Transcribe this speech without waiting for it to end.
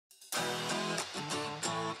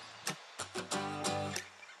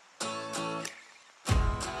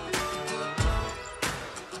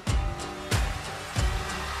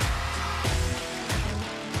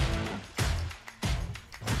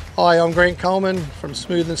Hi, I'm Grant Coleman from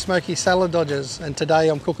Smooth and Smoky Salad Dodgers, and today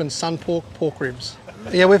I'm cooking sun pork ribs.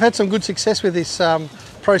 Yeah, we've had some good success with this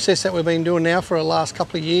process that we've been doing now for the last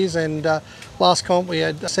couple of years, and last comp we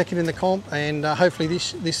had second in the comp, and hopefully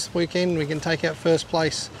this weekend we can take out first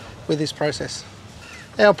place with this process.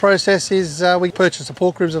 Our process is we purchase the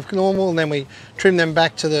pork ribs of normal, and then we trim them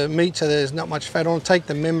back to the meat so there's not much fat on it, take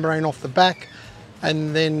the membrane off the back,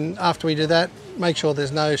 and then after we do that, make sure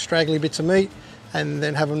there's no straggly bits of meat, and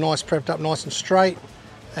then have them prepped up nice and straight,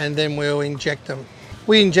 and then we'll inject them.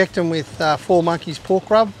 We inject them with 4 Monkeys pork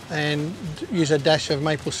rub and use a dash of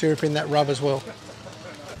maple syrup in that rub as well.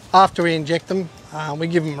 After we inject them, we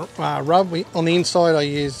give them rub. On the inside I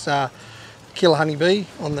use Killer Honey Bee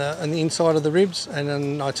on the inside of the ribs, and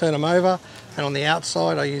then I turn them over, and on the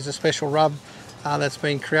outside I use a special rub that's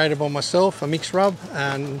been created by myself, a mixed rub,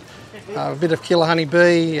 and a bit of Killer Honey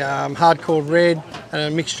Bee, Hardcore Red, and a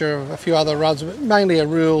mixture of a few other rubs, but mainly a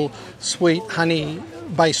real sweet honey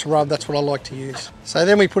base rub. That's what I like to use. So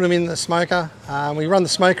then we put them in the smoker. We run the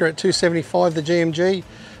smoker at 275 the GMG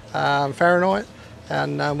Fahrenheit,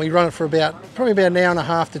 and we run it for probably about an hour and a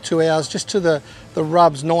half to 2 hours, just to the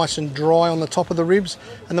rubs nice and dry on the top of the ribs.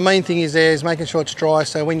 And the main thing is making sure it's dry,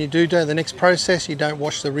 so when you do the next process, you don't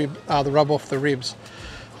wash the rub off the ribs.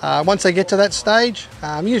 Once they get to that stage,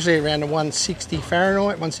 usually around 160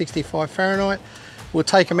 Fahrenheit, 165 Fahrenheit, we'll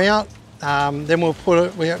take them out. Then we'll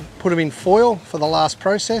put them in foil for the last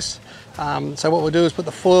process. So what we'll do is put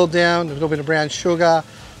the foil down, a little bit of brown sugar,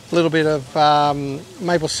 a little bit of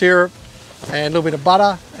maple syrup, and a little bit of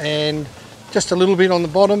butter, and just a little bit on the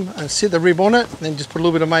bottom, and sit the rib on it, and then just put a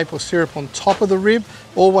little bit of maple syrup on top of the rib.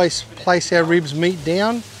 Always place our ribs meat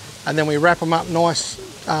down, and then we wrap them up nice,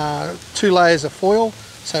 2 layers of foil,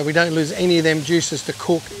 so we don't lose any of them juices to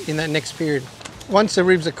cook in that next period. Once the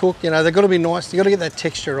ribs are cooked, they've got to be nice. You've got to get that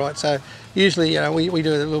texture right. So usually, we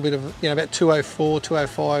do a little bit of, about 204,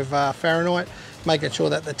 205 Fahrenheit, making sure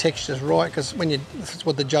that the texture's right, because that's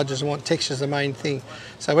what the judges want. Texture's the main thing.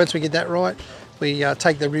 So once we get that right, we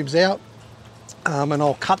take the ribs out, and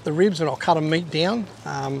I'll cut the ribs, and I'll cut them meat down,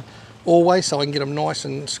 always, so I can get them nice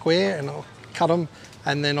and square, and I'll cut them,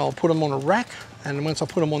 and then I'll put them on a rack, and once I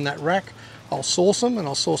put them on that rack, I'll sauce them, and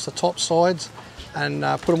I'll sauce the top sides, and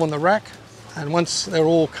put them on the rack. And once they're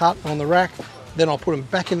all cut on the rack, then I'll put them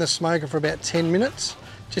back in the smoker for about 10 minutes,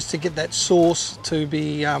 just to get that sauce to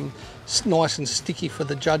be nice and sticky for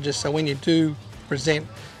the judges. So when you do present,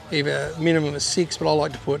 either minimum of 6, but I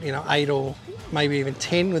like to put 8 or maybe even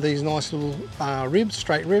 10 with these nice little ribs,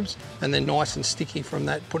 straight ribs, and then nice and sticky from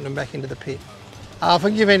that, putting them back into the pit. If I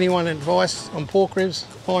give anyone advice on pork ribs,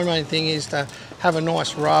 my main thing is to have a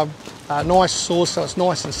nice rub, a nice sauce so it's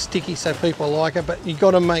nice and sticky so people like it, but you've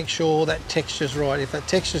got to make sure that texture's right. If that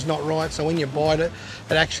texture's not right, so when you bite it,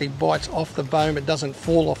 it actually bites off the bone, but doesn't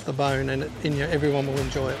fall off the bone, and everyone will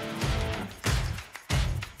enjoy it.